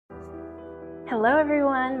Hello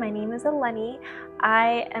everyone, my name is Eleni.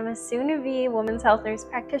 I am a soon-to-be women's health nurse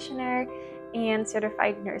practitioner and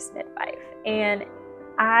certified nurse midwife. And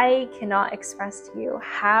I cannot express to you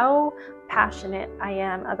how passionate I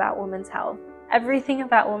am about women's health. Everything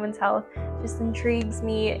about women's health just intrigues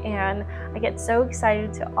me, and I get so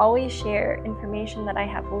excited to always share information that I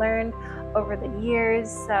have learned over the years.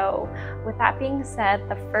 So with that being said,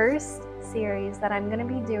 the first series that I'm going to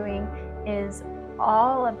be doing is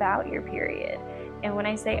all about your period. And when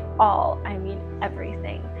I say all, I mean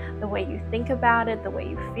everything. The way you think about it, the way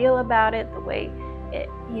you feel about it, the way it,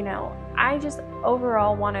 I just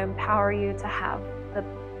overall want to empower you to have the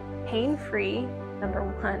pain-free, number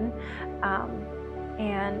one,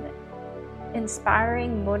 and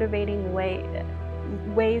inspiring, motivating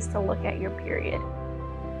ways to look at your period.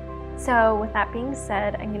 So with that being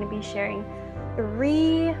said, I'm going to be sharing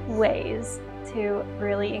 3 ways to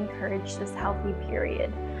really encourage this healthy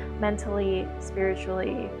period, mentally,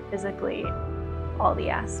 spiritually, physically, all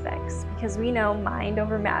the aspects. Because we know mind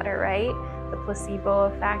over matter, right? The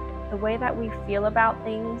placebo effect, the way that we feel about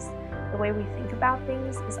things, the way we think about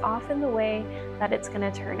things is often the way that it's going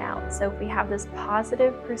to turn out. So if we have this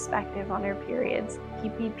positive perspective on our periods,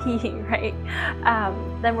 PPP, right?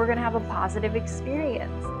 Then we're going to have a positive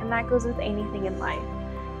experience. And that goes with anything in life.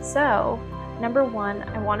 So number 1,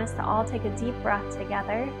 I want us to all take a deep breath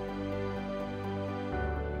together.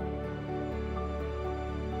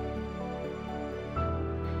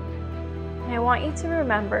 And I want you to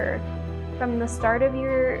remember from the start of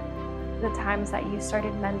the times that you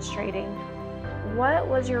started menstruating, what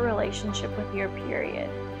was your relationship with your period?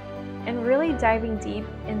 And really diving deep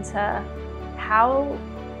into how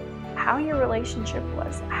your relationship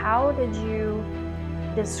was. How did you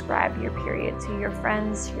describe your period to your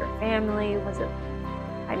friends, to your family? Was it,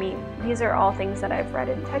 these are all things that I've read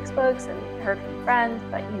in textbooks and heard from friends,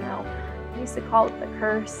 but I used to call it the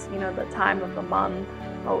curse, the time of the month.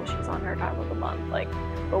 Oh, she's on her time of the month, like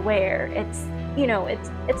beware. It's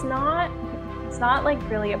not like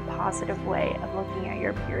really a positive way of looking at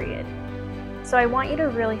your period. So I want you to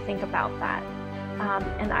really think about that.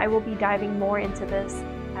 And I will be diving more into this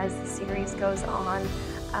as the series goes on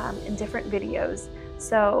in different videos.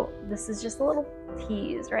 So this is just a little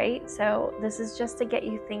tease, right? So this is just to get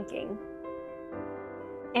you thinking.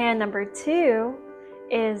 And number 2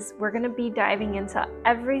 is we're going to be diving into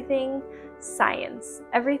everything science,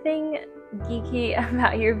 everything geeky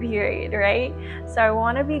about your period, right? So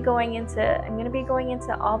I'm going to be going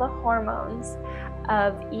into all the hormones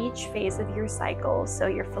of each phase of your cycle. So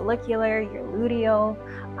your follicular, your luteal,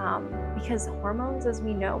 because hormones, as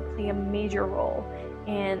we know, play a major role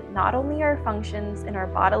in not only our functions, in our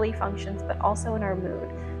bodily functions, but also in our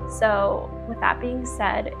mood. So with that being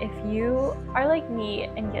said, if you are like me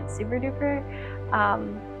and get super duper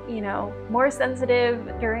more sensitive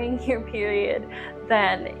during your period,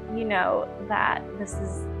 then you know that this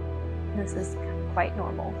is quite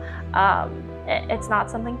normal. It's not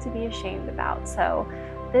something to be ashamed about. So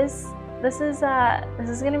this is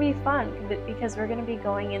going to be fun because we're going to be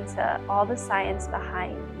going into all the science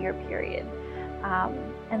behind your period.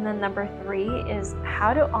 And then number 3 is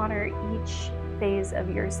how to honor each phase of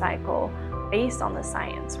your cycle based on the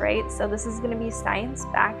science, right? So this is going to be science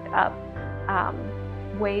backed up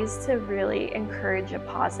ways to really encourage a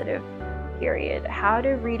positive period, how to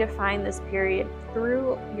redefine this period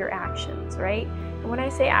through your actions, right? And when I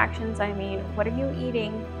say actions, I mean, what are you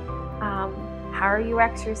eating? How are you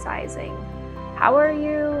exercising? How are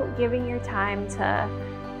you giving your time to,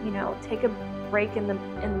 take a break in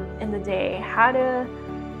the day? How to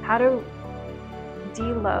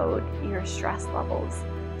deload your stress levels?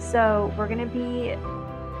 So we're gonna be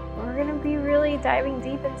really diving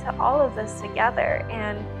deep into all of this together.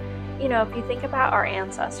 And if you think about our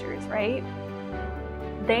ancestors, right,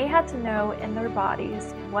 they had to know in their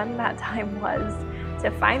bodies when that time was to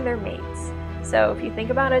find their mates. So if you think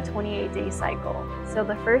about a 28-day cycle, so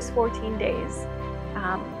the first 14 days,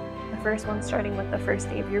 the first one starting with the first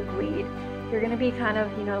day of your bleed, you're going to be kind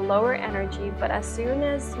of lower energy. But as soon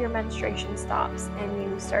as your menstruation stops and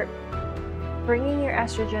you start bringing your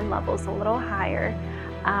estrogen levels a little higher,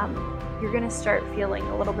 you're going to start feeling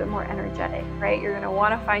a little bit more energetic, right? You're going to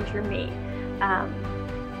want to find your mate.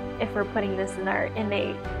 If we're putting this in our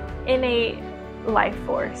innate life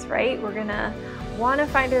force, right? We're going to want to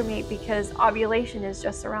find our mate because ovulation is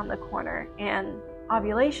just around the corner. And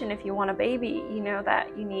ovulation, if you want a baby, you know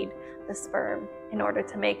that you need the sperm in order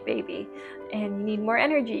to make baby. And you need more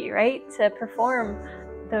energy, right, to perform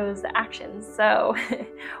those actions. So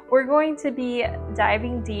we're going to be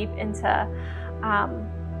diving deep into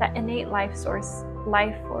that innate life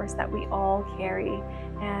force that we all carry,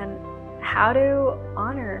 and how to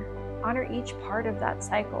honor each part of that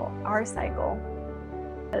cycle, our cycle.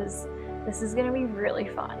 Because this is going to be really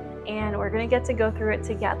fun, and we're going to get to go through it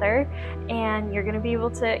together, and you're going to be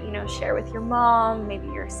able to, you know, share with your mom, maybe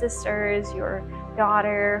your sisters, your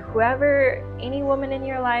daughter, whoever, any woman in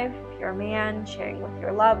your life, if you're a man, sharing with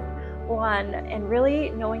your loved one, and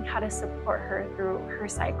really knowing how to support her through her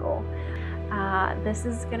cycle. This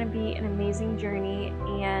is going to be an amazing journey,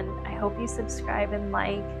 and I hope you subscribe and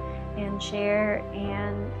like and share,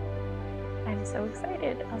 and I'm so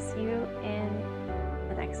excited. I'll see you in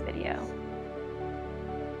the next video.